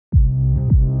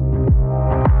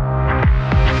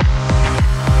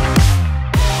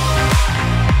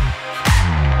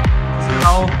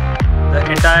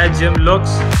gym looks.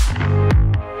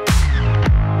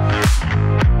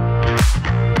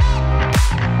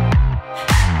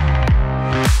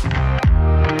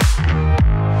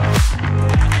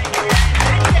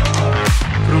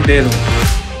 Through Dayrooms.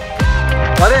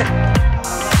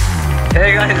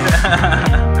 Hey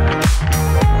guys.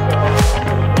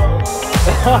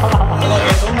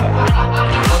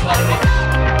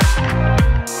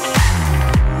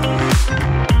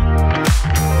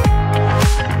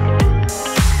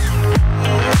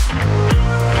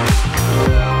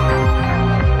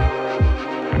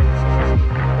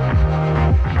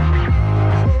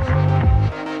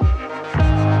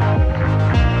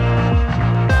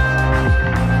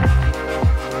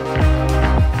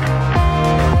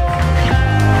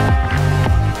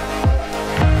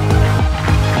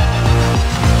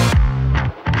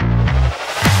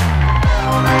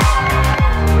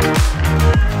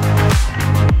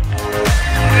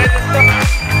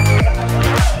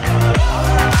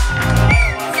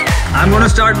 I'm going to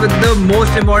start with the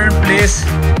most important place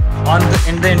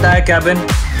in the entire cabin.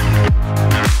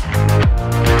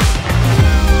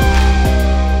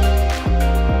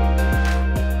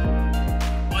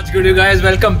 What's good, you guys?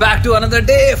 Welcome back to another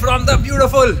day from the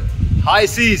beautiful high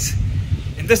seas.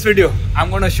 In this video, I'm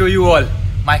going to show you all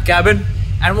my cabin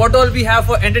and what all we have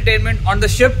for entertainment on the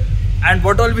ship and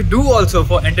what all we do also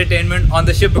for entertainment on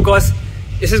the ship, because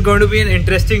this is going to be an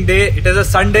interesting day. It is a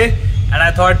Sunday. And I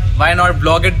thought, why not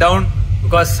vlog it down,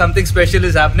 because something special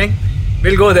is happening.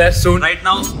 We'll go there soon. Right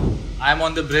now, I'm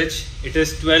on the bridge. It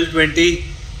is 12:20,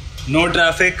 no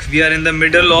traffic. We are in the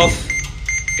middle of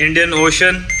Indian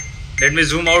Ocean. Let me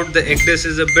zoom out. The Eclipse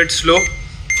is a bit slow,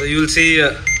 so you will see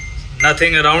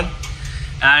nothing around.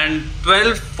 And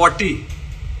 12:40,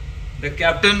 the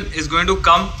captain is going to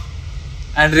come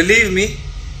and relieve me.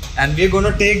 And we're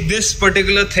going to take this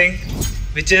particular thing,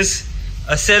 which is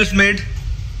a self-made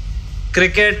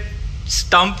cricket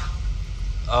stump.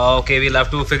 Okay, we'll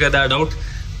have to figure that out.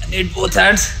 I need both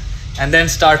hands and then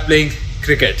start playing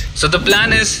cricket. So the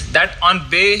plan is that on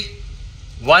bay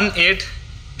 1-8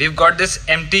 we've got this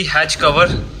empty hatch cover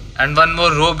and one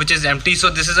more row which is empty. So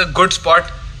this is a good spot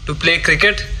to play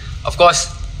cricket. Of course,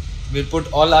 we'll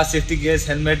put all our safety gears,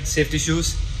 helmet, safety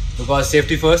shoes, because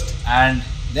safety first, and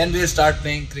then we'll start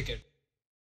playing cricket.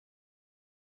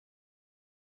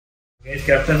 Okay,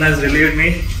 captain has relieved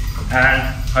me and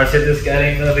Harshit is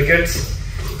carrying the wickets,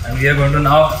 and we are going to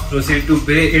now proceed to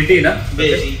Bay 18,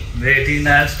 Bay 18. Bay 18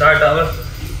 and start our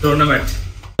tournament.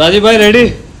 Rajiv bhai,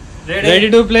 ready? Ready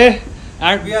to play?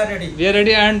 And we are ready. We are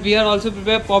ready, and we are also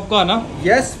prepared popcorn, huh?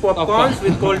 Yes, popcorns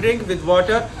with cold drink, with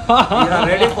water. We are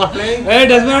ready for playing. Hey,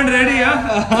 Desmond, ready,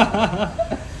 huh?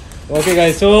 Okay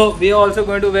guys, so we are also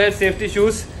going to wear safety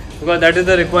shoes because that is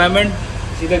the requirement.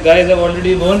 See, the guys have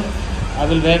already worn. I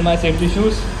will wear my safety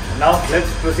shoes. Now let's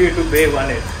proceed to Bay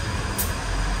 18.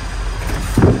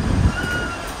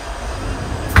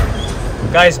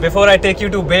 Guys, before I take you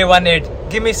to Bay 18,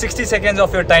 give me 60 seconds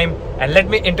of your time and let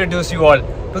me introduce you all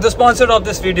to the sponsor of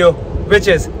this video, which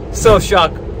is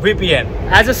Surfshark VPN.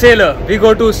 As a sailor, we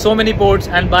go to so many ports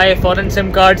and buy foreign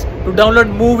SIM cards to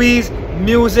download movies,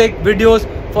 music, videos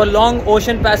for long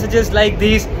ocean passages like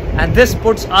these, and this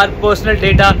puts our personal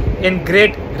data in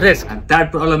great risk. And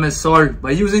that problem is solved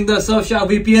by using the Surfshark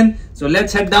VPN. So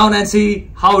let's head down and see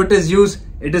how it is used.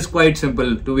 It is quite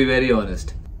simple, to be very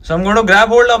honest. So I'm going to grab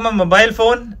hold of my mobile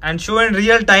phone and show in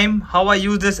real time how I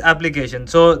use this application.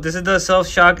 So this is the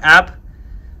Surfshark app.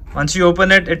 Once you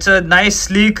open it, it's a nice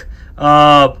sleek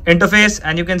interface,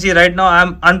 and you can see right now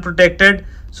I'm unprotected.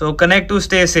 So connect to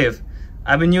stay safe.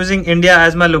 I've been using India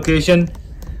as my location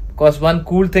because one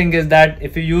cool thing is that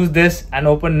if you use this and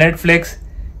open Netflix,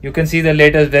 you can see the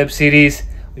latest web series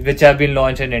which have been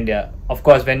launched in India. Of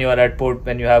course, when you are at port,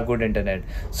 when you have good internet.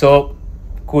 So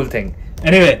cool thing.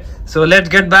 Anyway, so let's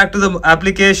get back to the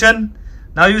application.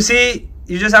 Now you see,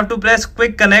 you just have to press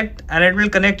quick connect and it will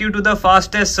connect you to the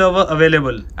fastest server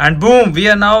available. And boom, we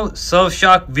are now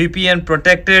Surfshark VPN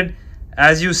protected.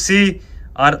 As you see,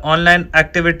 our online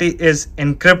activity is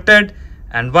encrypted.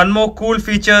 And one more cool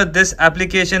feature this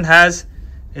application has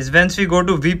is once we go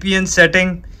to VPN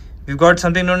setting, we've got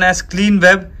something known as Clean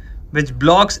Web, which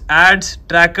blocks ads,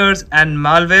 trackers and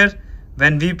malware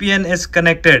when VPN is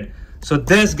connected. So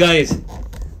this, guys,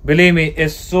 believe me,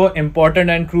 is so important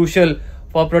and crucial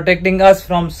for protecting us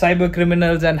from cyber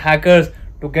criminals and hackers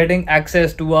to getting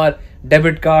access to our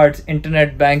debit cards,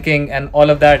 internet banking and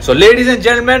all of that. So ladies and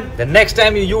gentlemen, the next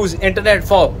time you use internet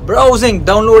for browsing,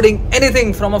 downloading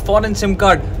anything from a foreign SIM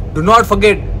card, do not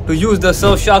forget to use the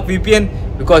Surfshark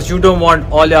VPN, because you don't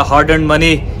want all your hard-earned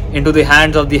money into the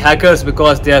hands of the hackers,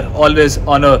 because they are always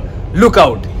on a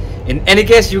lookout. In any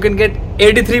case, you can get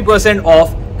 83%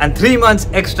 off and 3 months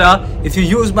extra if you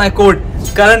use my code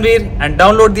Karanvir and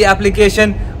download the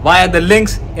application via the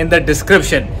links in the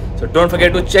description. So don't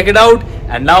forget to check it out.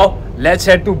 And now let's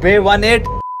head to Bay 18.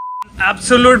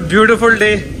 Absolute beautiful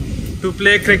day to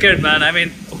play cricket, man. I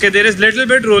mean, okay, there is little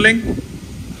bit rolling.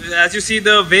 As you see,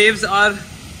 the waves are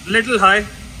little high,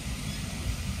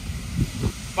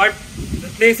 but the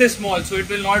place is small, so it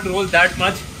will not roll that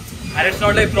much, and it's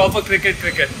not like proper cricket.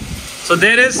 So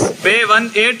there is Bay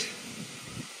 18.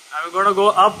 I'm gonna go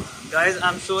up. Guys,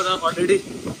 I'm sure are already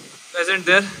present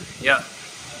there. Yeah,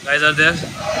 guys are there.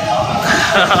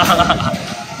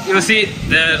 You see,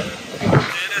 there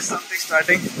is something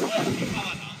starting.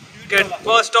 Get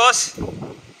first toss.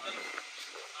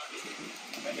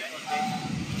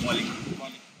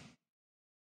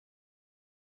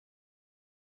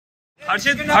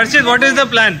 Harshit, what is the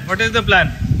plan?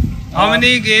 How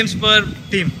many games per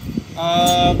team?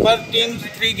 Per team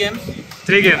 3 games.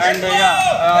 3 games. And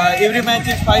every match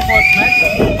is 5 overs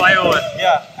match. 5 over.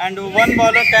 Yeah, and one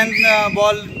bowler can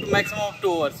bowl to maximum of 2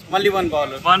 overs. Only one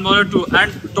bowler. One bowler, 2.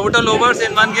 And total overs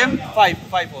in one game? 5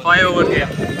 overs. 5 over game.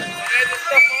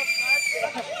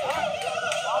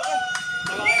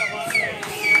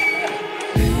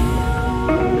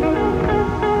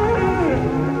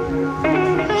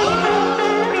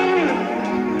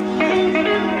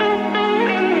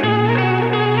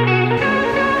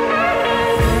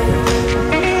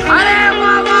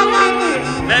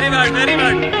 Very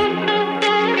bad.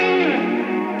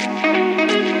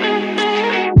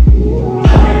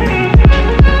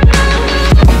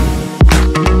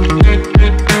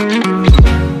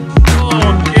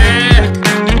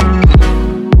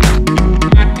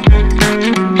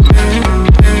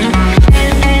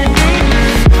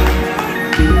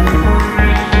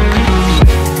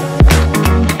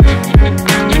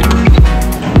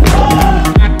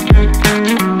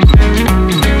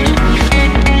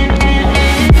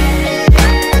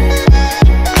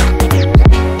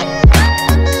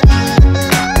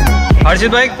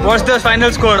 Harshit bhai, what's the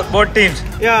final score? Both teams?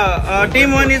 Yeah,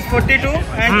 team 1 is 42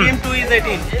 and team 2 is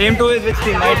 18. Team 2 is which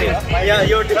team? My team. Yeah,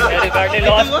 your team. Very badly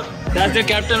lost. That's the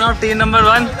captain of team number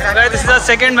 1. Guys, this is our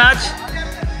second match.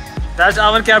 That's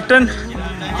our captain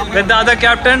with the other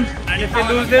captain. And if we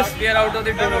lose this, we are out of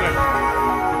the tournament.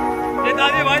 Jeta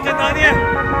diye.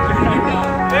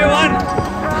 We won.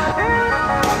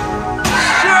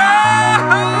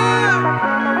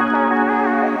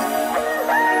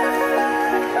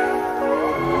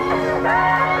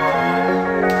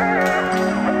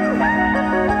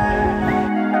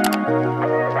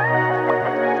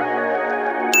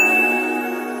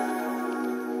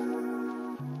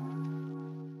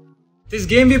 This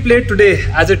game we played today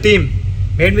as a team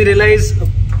made me realize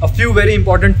a few very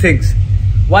important things.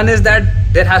 One is that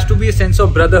there has to be a sense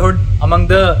of brotherhood among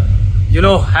the,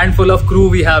 handful of crew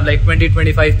we have, like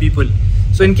 20-25 people.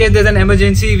 So in case there's an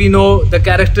emergency, we know the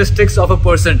characteristics of a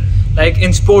person. Like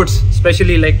in sports,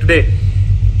 especially like today,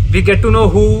 we get to know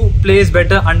who plays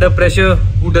better under pressure,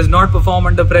 who does not perform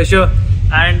under pressure,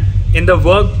 and in the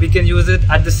work we can use it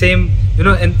at the same,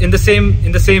 in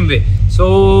the same way.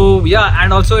 So yeah,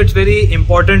 and also it's very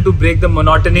important to break the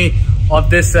monotony of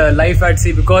this life at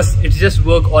sea, because it's just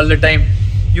work all the time.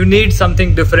 You need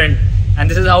something different, and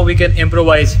this is how we can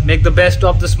improvise, make the best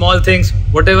of the small things,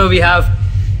 whatever we have,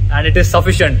 and it is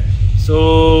sufficient.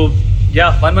 So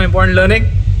yeah, one more important learning,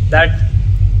 that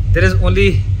there is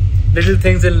only little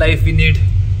things in life we need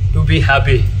to be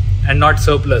happy and not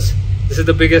surplus. This is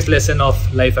the biggest lesson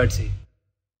of life at sea.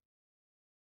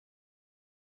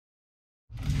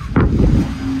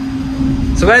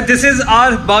 So guys, this is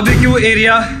our barbecue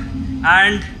area,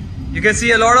 and you can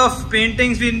see a lot of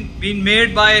paintings been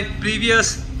made by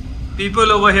previous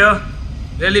people over here.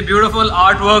 Really beautiful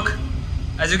artwork.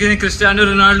 As you can see, Cristiano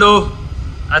Ronaldo.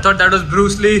 I thought that was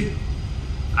Bruce Lee.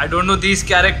 I don't know these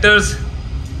characters,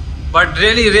 but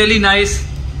really nice.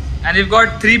 And we've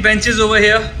got 3 benches over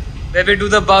here where we do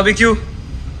the barbecue.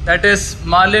 That is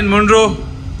Marilyn Monroe.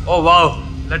 Oh wow,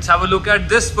 let's have a look at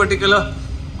this particular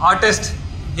artist.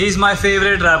 He's my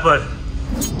favorite rapper.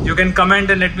 You can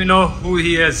comment and let me know who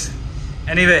he is.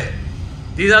 Anyway,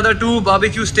 these are the 2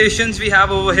 barbecue stations we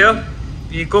have over here.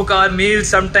 We cook our meals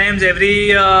sometimes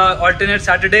every alternate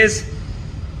Saturdays.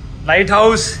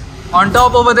 Lighthouse. On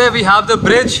top over there we have the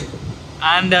bridge,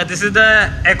 and this is the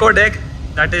Echo deck,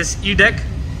 that is E deck.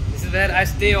 This is where I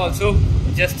stay also,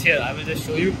 just here. I will just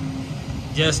show you.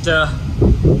 Just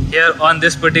here on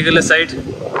this particular side.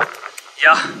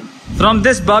 Yeah. From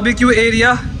this barbecue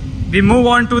area, we move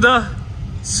on to the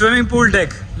swimming pool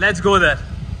deck. Let's go there.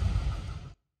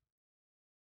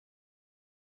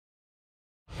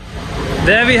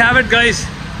 There we have it, guys.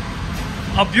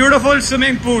 A beautiful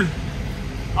swimming pool.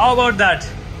 How about that?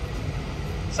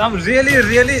 Some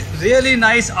really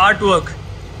nice artwork.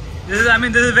 This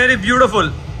is very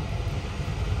beautiful.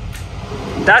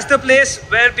 That's the place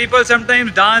where people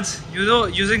sometimes dance,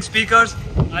 using speakers.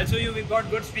 I'll show you, we've got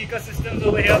good speaker systems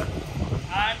over here.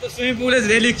 And the swimming pool is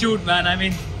really cute, man.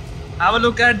 Have a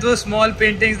look at those small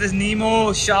paintings. This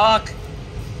Nemo, shark,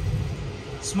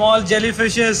 small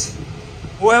jellyfishes.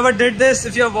 Whoever did this,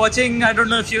 if you're watching, I don't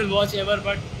know if you'll watch ever,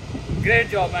 but great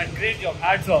job, man. Great job.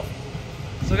 Hats off.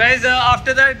 So guys,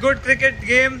 after that good cricket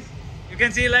game, you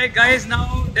can see, like, guys,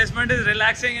 now Desmond is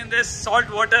relaxing in this salt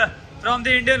water from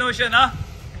the Indian Ocean, huh?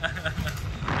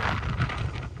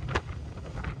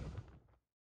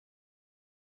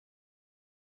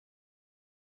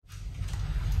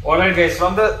 Alright guys,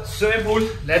 from the swimming pool,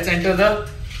 let's enter the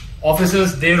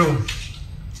officer's day room.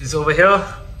 It's over here.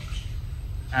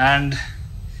 And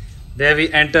there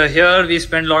we enter here. We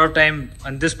spend a lot of time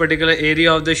on this particular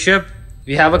area of the ship.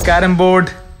 We have a carom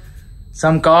board,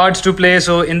 some cards to play.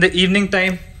 So in the evening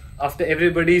time, after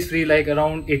everybody is free, like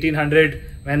around 1800,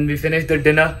 when we finish the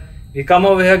dinner, we come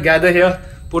over here, gather here,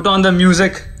 put on the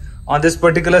music on this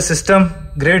particular system,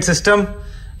 great system,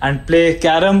 and play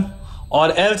carom,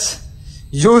 or else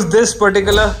use this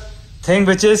particular thing,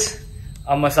 which is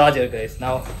a massager, guys.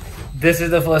 Now this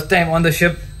is the first time on the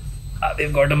ship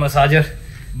we've got a massager.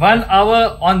 1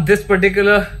 hour on this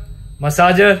particular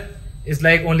massager is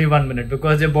like only 1 minute,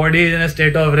 because your body is in a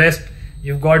state of rest.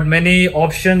 You've got many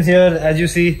options here. As you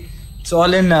see, it's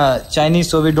all in Chinese,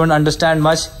 so we don't understand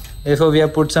much. Therefore we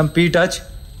have put some P-touch,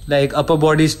 like upper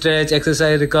body stretch,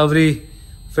 exercise, recovery,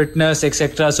 fitness,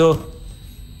 etc. So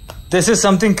this is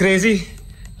something crazy,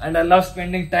 and I love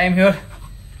spending time here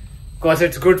because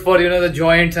it's good for, the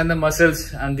joints and the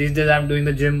muscles. And these days I'm doing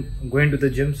the gym, going to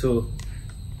the gym, so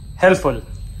helpful.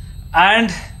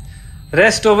 And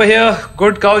rest over here,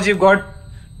 good couch. You've got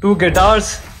 2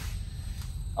 guitars,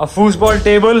 a foosball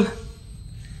table,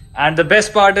 and the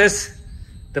best part is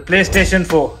the PlayStation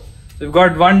 4. We've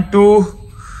got 1, 2,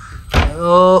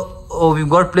 we've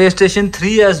got PlayStation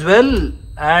 3 as well,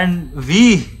 and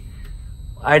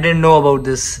I didn't know about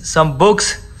this, some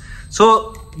books.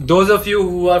 So those of you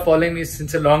who are following me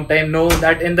since a long time know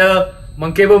that in the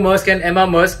Monkebo Musk and Emma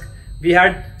Musk, we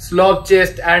had slop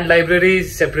chest and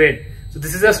libraries separate. So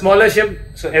this is a smaller ship,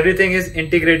 so everything is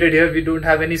integrated here. We don't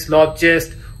have any slop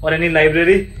chest or any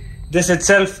library. This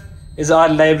itself is our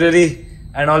library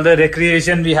and all the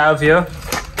recreation we have here.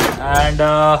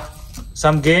 And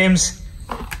some games,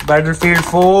 Battlefield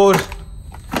 4,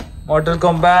 Mortal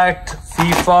Kombat,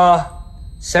 FIFA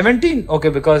 17, okay,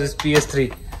 because it's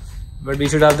PS3, but we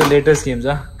should have the latest games,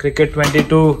 huh? Cricket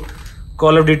 22,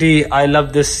 Call of Duty. I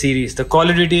love this series. The Call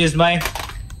of Duty is my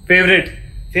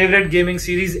favorite gaming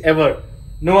series ever.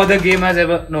 No other game has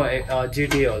ever, no,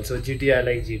 GTA also, GTA, I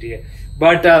like GTA,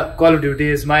 but Call of Duty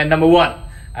is my number 1.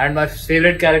 And my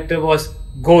favorite character was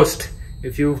Ghost,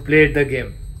 if you've played the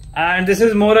game. And this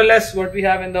is more or less what we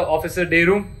have in the officer day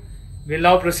room. We'll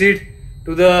now proceed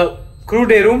to the crew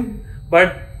day room,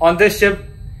 but on this ship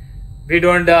we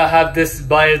don't have this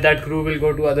bias that crew will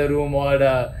go to other room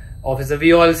or officer.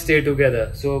 We all stay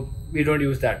together, so we don't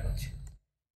use that much.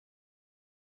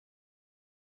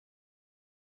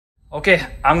 Okay,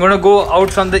 I'm gonna go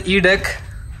out from the E deck,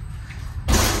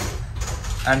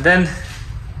 and then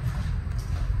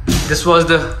this was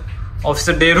the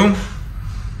officer day room.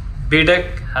 B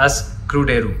deck has crew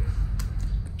day room.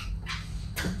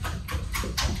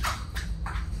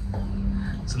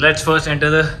 So let's first enter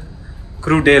the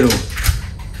crew day room.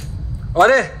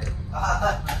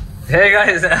 Hey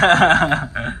guys.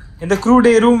 In the crew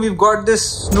day room, we've got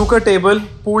this snooker table,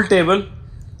 pool table,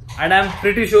 and I'm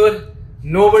pretty sure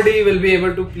nobody will be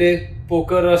able to play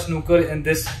poker or snooker in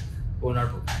this,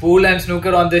 pool and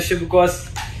snooker on this ship, because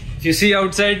if you see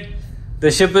outside,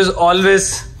 the ship is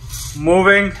always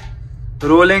moving,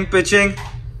 rolling, pitching.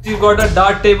 You've got a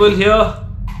dart table here,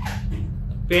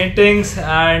 paintings,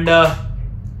 and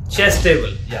chess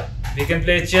table. Yeah, we can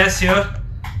play chess here,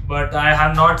 but I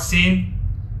have not seen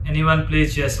anyone play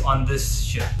chess on this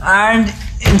ship. And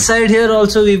inside here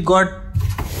also we've got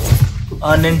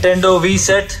a Nintendo Wii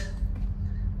set,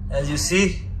 as you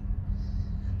see,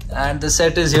 and the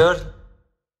set is here.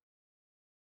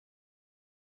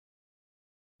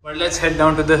 But let's head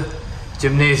down to the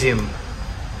gymnasium.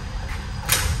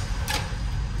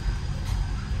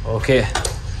 Okay,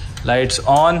 lights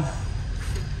on,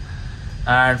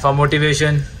 and for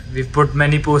motivation we've put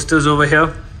many posters over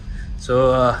here,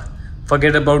 so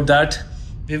forget about that.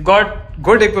 We've got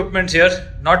good equipment here,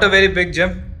 not a very big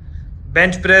gym.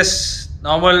 Bench press,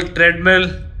 normal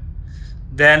treadmill,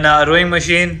 Then rowing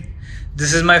machine.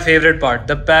 This is my favorite part,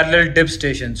 the parallel dip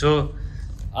station. So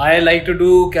I like to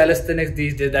do calisthenics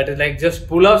these days. That is like just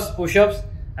pull-ups, push-ups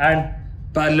and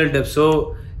parallel dips.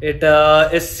 So it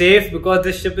is safe because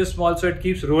this ship is small, so it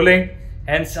keeps rolling.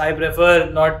 Hence I prefer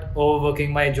not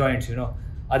overworking my joints, you know.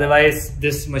 Otherwise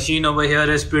this machine over here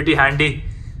is pretty handy.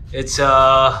 It's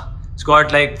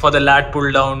got like for the lat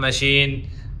pull down machine,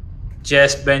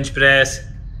 chest bench press,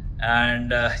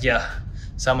 and yeah,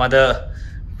 some other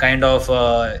kind of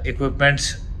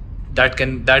equipments that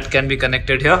can be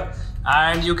connected here.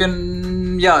 And you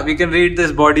can, yeah, we can read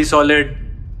this body solid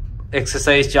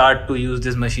exercise chart to use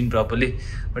this machine properly.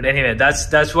 But anyway,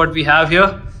 that's what we have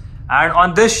here. And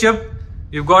on this ship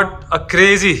we've got a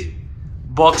crazy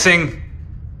boxing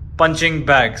punching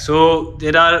bag. So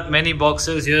there are many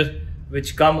boxes here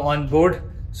which come on board.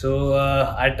 So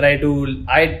I tried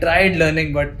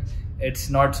learning, but it's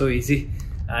not so easy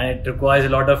and it requires a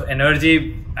lot of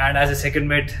energy, and as a second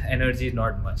mate energy is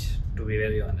not much, to be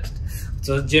very honest.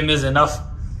 So gym is enough.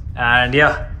 And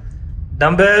yeah,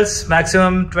 dumbbells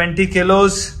maximum 20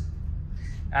 kilos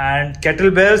and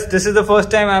kettlebells. This is the first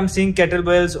time I'm seeing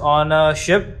kettlebells on a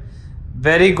ship.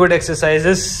 Very good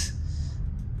exercises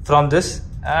from this.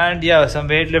 And yeah, some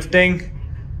weightlifting,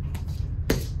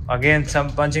 again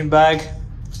some punching bag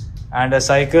and a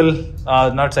cycle,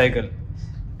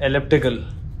 elliptical.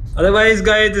 Otherwise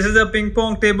guys, this is a ping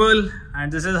pong table and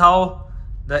this is how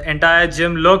the entire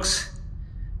gym looks.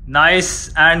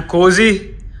 Nice and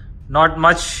cozy, not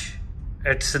much.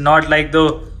 It's not like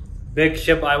the big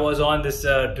ship I was on, this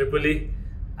Tripoli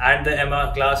and the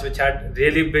Emma class, which had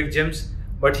really big gyms.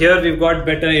 But here we've got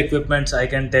better equipments, I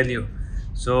can tell you.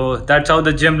 So that's how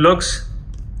the gym looks.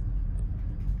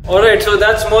 Alright, so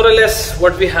that's more or less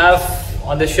what we have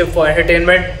on the ship for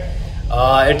entertainment.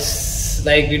 It's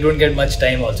like we don't get much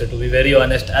time also, to be very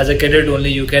honest. As a cadet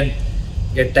only you can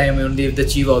get time only if the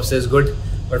chief officer is good.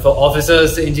 But for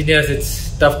officers, engineers,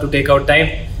 it's tough to take out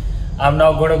time. I'm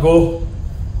now going to go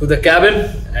to the cabin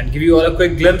and give you all a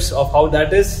quick glimpse of how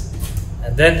that is.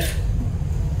 And then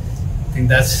I think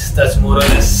that's more or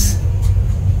less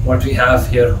what we have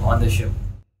here on the ship.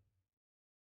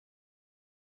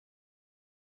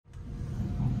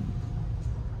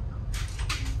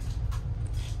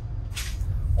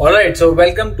 Alright, so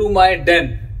welcome to my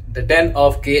den, the den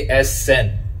of KS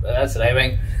Sen. That's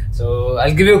rhyming. So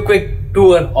I'll give you a quick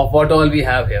tour of what all we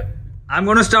have here. I'm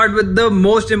going to start with the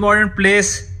most important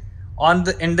place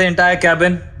in the entire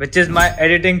cabin, which is my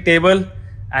editing table.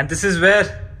 And this is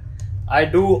where I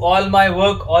do all my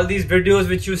work. All these videos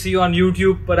which you see on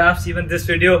YouTube, perhaps even this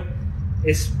video,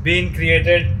 is being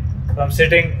created from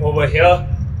sitting over here,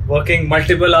 working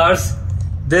multiple hours.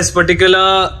 This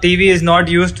particular TV is not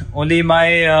used, only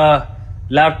my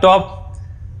laptop.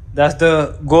 That's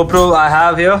the GoPro I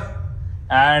have here.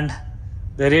 And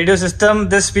the radio system,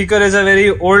 this speaker is a very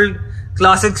old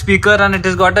classic speaker and it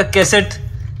has got a cassette.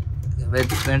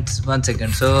 Wait 1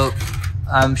 second. So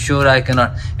I'm sure I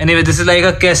cannot. Anyway, this is like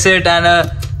a cassette and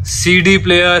a CD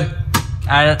player.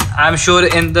 And I'm sure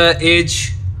in the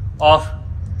age of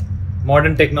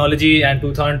modern technology and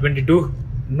 2022,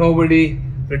 nobody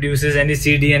produces any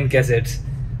CD and cassettes.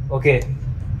 Okay,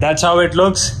 that's how it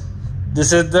looks.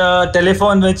 This is the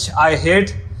telephone, which I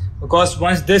hate because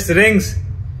once this rings,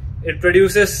 it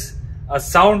produces a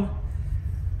sound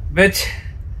which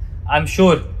I'm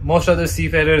sure most of the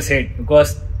seafarers hate,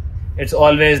 because it's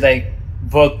always like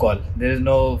work call. There is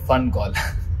no fun call.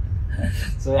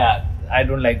 So yeah, I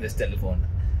don't like this telephone.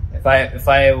 If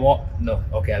I want, no,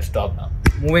 okay, I'll stop now.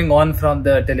 Moving on from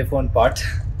the telephone part.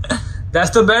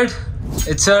 That's the bed.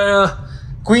 It's a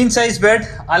queen size bed.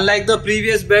 Unlike the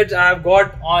previous beds I have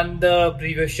got on the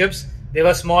previous ships, they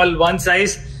were small, one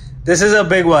size. This is a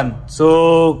big one,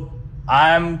 so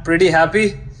I'm pretty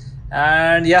happy.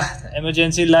 And yeah,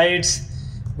 emergency lights.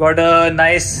 Got a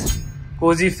nice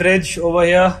cozy fridge over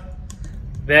here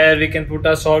where we can put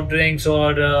our soft drinks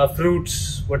or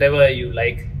fruits, whatever you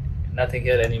like. Nothing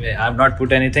here anyway, I have not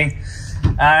put anything.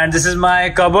 And this is my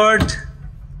cupboard.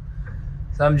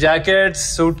 Some jackets,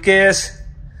 suitcase,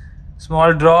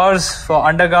 small drawers for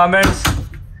undergarments.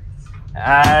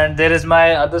 And there is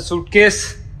my other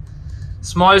suitcase.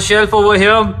 Small shelf over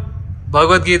here,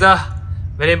 Bhagavad Gita,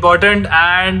 very important.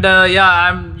 And yeah,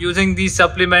 I'm using these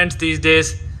supplements these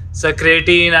days,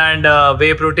 creatine and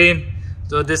whey protein.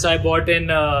 So this I bought in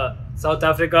South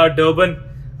Africa, Durban.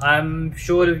 I'm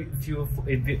sure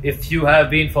if you have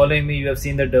been following me, you have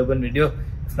seen the Durban video.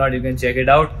 If not, you can check it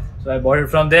out. So I bought it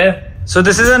from there. So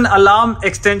this is an alarm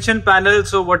extension panel.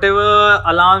 So whatever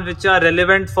alarms which are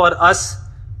relevant for us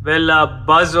will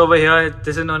buzz over here.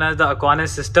 This is known as the Aquanis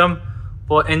system.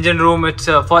 For engine room, it's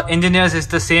for engineers, it's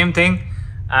the same thing,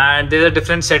 and there's a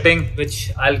different setting which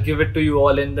I'll give it to you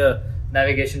all in the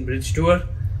navigation bridge tour.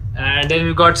 And then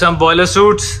we've got some boiler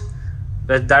suits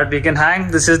that we can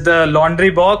hang. This is the laundry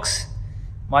box,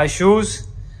 my shoes,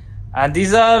 and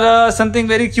these are something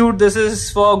very cute. This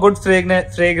is for good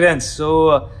fragrance.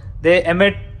 So they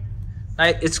emit,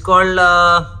 it's called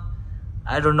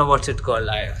I don't know what's it called,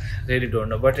 I really don't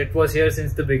know, but it was here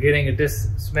since the beginning. It is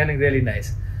smelling really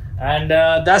nice. And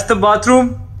that's the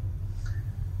bathroom.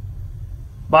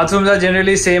 Bathrooms are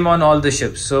generally same on all the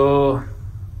ships. So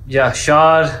yeah,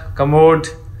 shower, commode,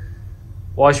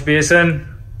 wash basin,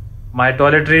 my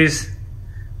toiletries,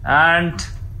 and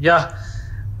yeah,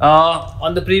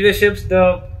 on the previous ships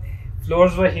the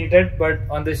floors were heated, but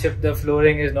on this ship the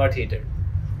flooring is not heated.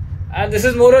 And this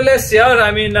is more or less, yeah, I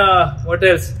mean, what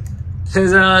else? This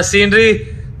is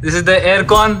scenery. This is the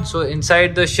aircon. So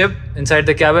inside the ship, inside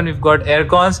the cabin, we've got air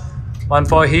cons, one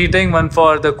for heating, one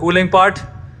for the cooling part.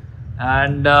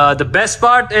 And the best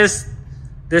part is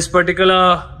this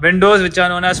particular windows, which are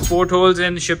known as portholes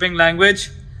in shipping language.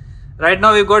 Right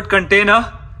now we've got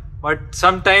container, but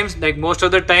sometimes, like most of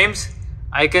the times,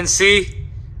 I can see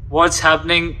what's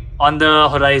happening on the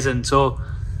horizon. So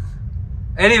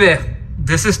anyway,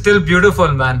 this is still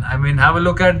beautiful, man. I mean, have a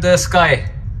look at the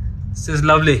sky. This is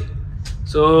lovely.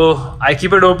 So I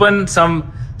keep it open,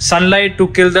 some sunlight to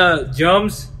kill the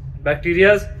germs,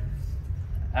 bacteria,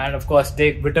 and of course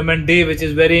take vitamin D, which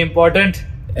is very important.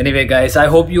 Anyway guys, I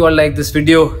hope you all liked this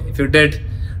video. If you did,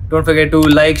 don't forget to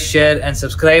like, share and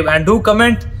subscribe, and do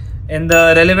comment in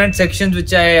the relevant sections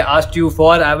which I asked you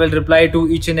for. I will reply to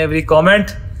each and every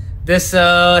comment. This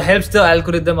helps the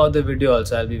algorithm of the video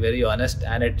also, I'll be very honest,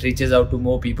 and it reaches out to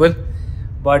more people.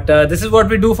 But this is what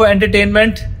we do for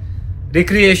entertainment,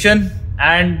 recreation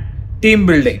and team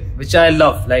building, which I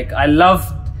love. Like, I love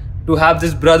to have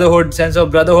this brotherhood, sense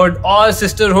of brotherhood or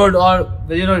sisterhood, or,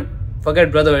 you know,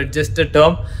 forget brotherhood, just a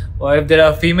term. Or if there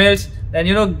are females, then,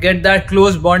 you know, get that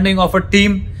close bonding of a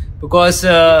team, because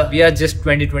we are just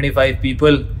 20-25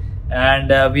 people,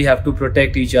 and we have to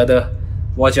protect each other,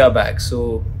 watch our backs.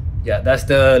 So yeah, that's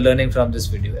the learning from this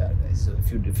video, yeah, guys. So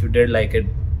if you did like it,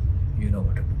 you know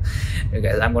what to do. Okay,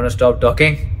 guys, I'm gonna stop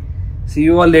talking. See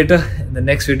you all later in the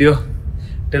next video.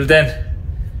 Till then,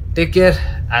 take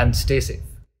care and stay safe.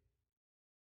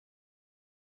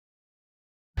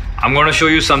 I'm gonna show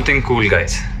you something cool,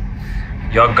 guys.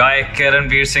 Your guy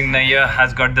Karanvir Singh Nayyar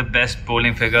has got the best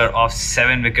bowling figure of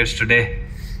 7 wickets today,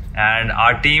 and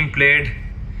our team played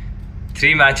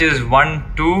 3 matches, won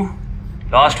 2,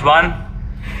 lost 1,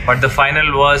 but the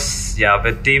final was, yeah,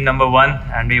 with team number 1,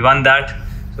 and we won that.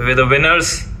 So we're the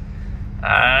winners,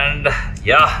 and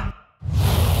yeah,